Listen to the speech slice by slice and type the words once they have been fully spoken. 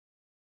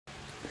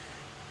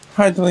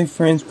Hi dearly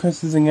friends,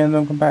 Chris is again.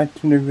 Welcome back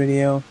to another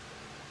video.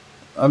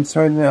 I'm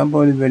sorry to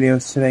upload the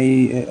videos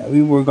today.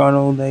 We were gone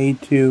all day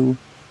to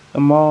the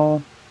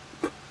mall.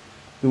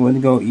 We went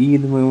to go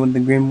eat. We went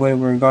to Greenwood.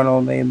 We were gone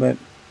all day, but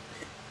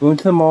we went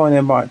to the mall and I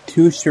bought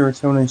 2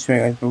 shirts. I want to show you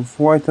guys. But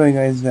before I tell you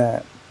guys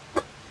that,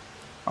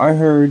 I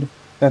heard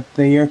that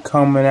they are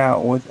coming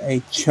out with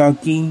a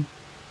Chucky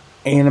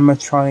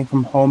animatronic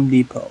from Home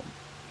Depot,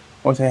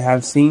 which I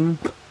have seen.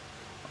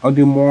 I'll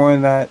do more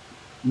of that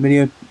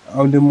video.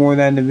 I'll do more of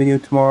that in the video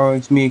tomorrow.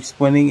 It's me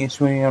explaining and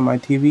showing it on my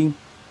TV.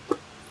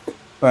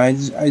 But I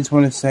just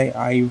want to say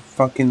I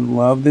fucking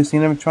love this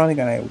animatronic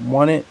and I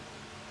want it.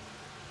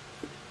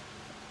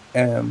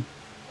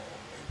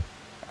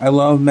 I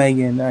love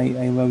Megan.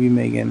 I love you,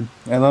 Megan.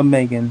 I love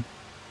Megan.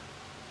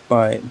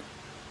 But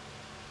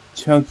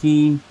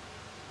Chucky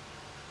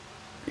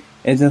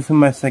is definitely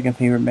my second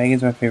favorite.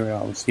 Megan's my favorite,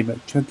 obviously,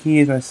 but Chucky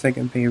is my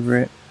second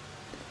favorite.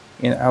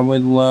 And I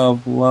would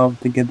love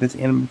to get this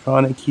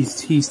animatronic. He's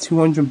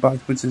 $200,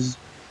 which is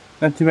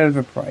not too bad of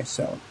a price,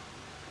 so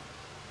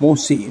we'll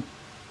see.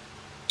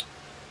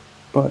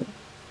 But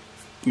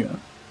yeah.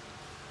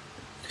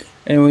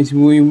 Anyways,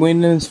 we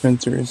went to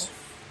Spencer's,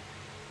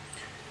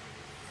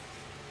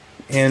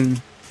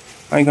 and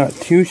I got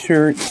 2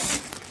 shirts.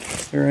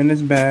 They're in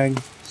this bag,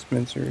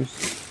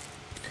 Spencer's,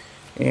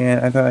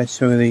 and I thought I'd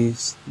show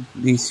these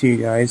to you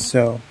guys.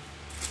 So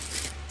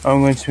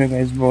I'm going to show you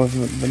guys both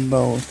of them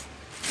both.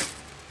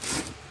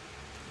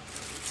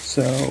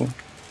 So,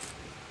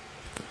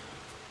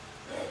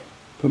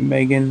 put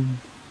Megan,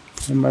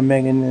 and my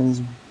Megan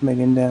is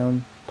Megan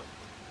down.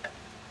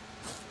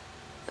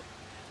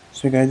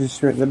 So guys, just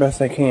shirt the best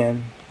I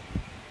can.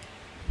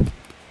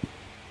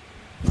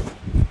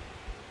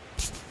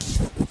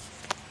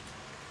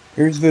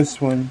 Here's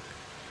this one.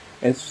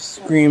 It's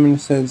Scream and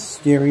it says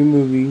Scary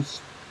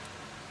Movies.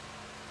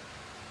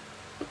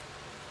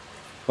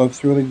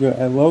 Looks really good.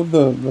 I love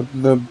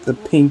the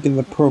pink and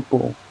the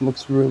purple.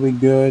 Looks really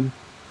good.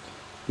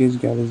 He's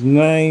got his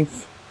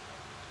knife.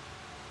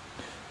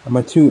 I'm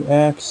a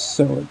 2X,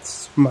 so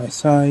it's my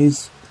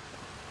size.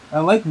 I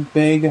like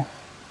big,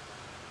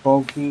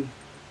 bulky,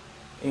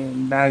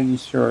 and baggy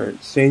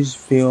shirts. They just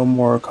feel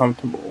more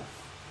comfortable.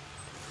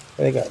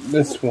 I got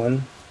this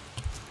one.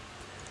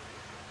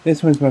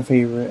 This one's my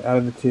favorite out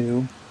of the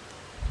 2.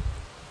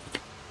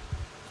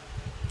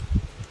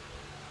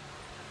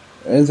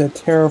 It's a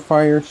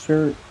Terrifier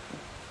shirt.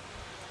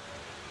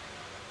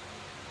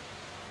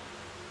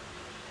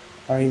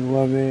 I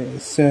love it. It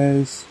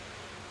says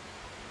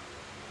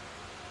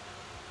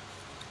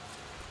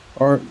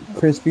Art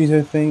Krispies,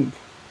 I think.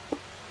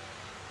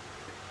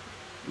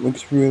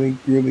 Looks really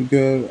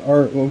good.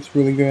 Art looks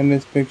really good in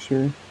this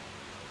picture.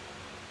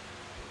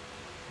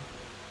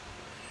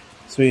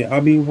 So yeah,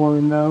 I'll be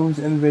wearing those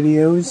in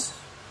videos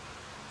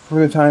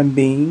for the time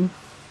being.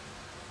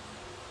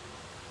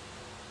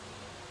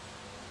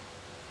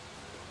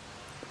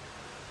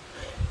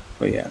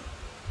 But yeah.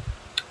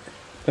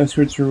 Those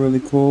shirts are really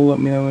cool. Let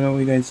me know what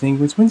you guys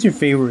think. Which one's your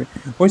favorite?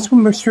 Which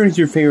shirt is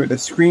your favorite? The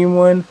Scream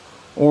one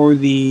or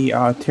the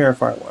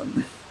Terrifier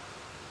one?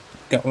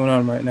 Got one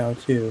on right now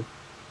too.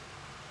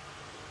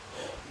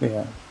 But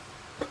yeah.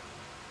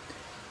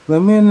 Let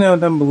me know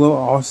down below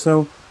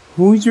also,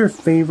 who's your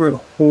favorite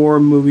horror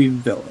movie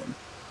villain?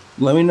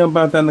 Let me know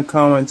about that in the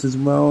comments as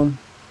well.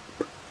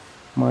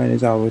 Mine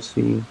is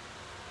obviously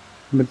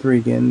number 3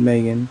 again,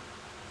 Megan.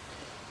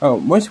 Oh,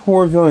 which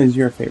horror villain is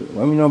your favorite?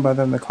 Let me know about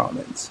that in the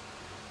comments.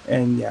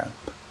 And yeah.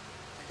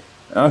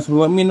 Also,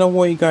 let me know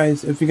what you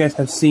guys, if you guys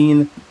have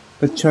seen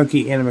the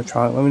Chucky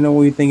animatronic. Let me know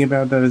what you think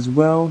about that as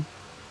well.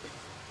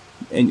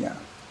 And yeah.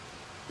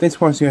 Thanks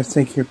for watching, guys.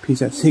 Take care.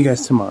 Peace out. See you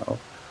guys tomorrow.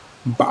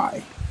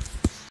 Bye.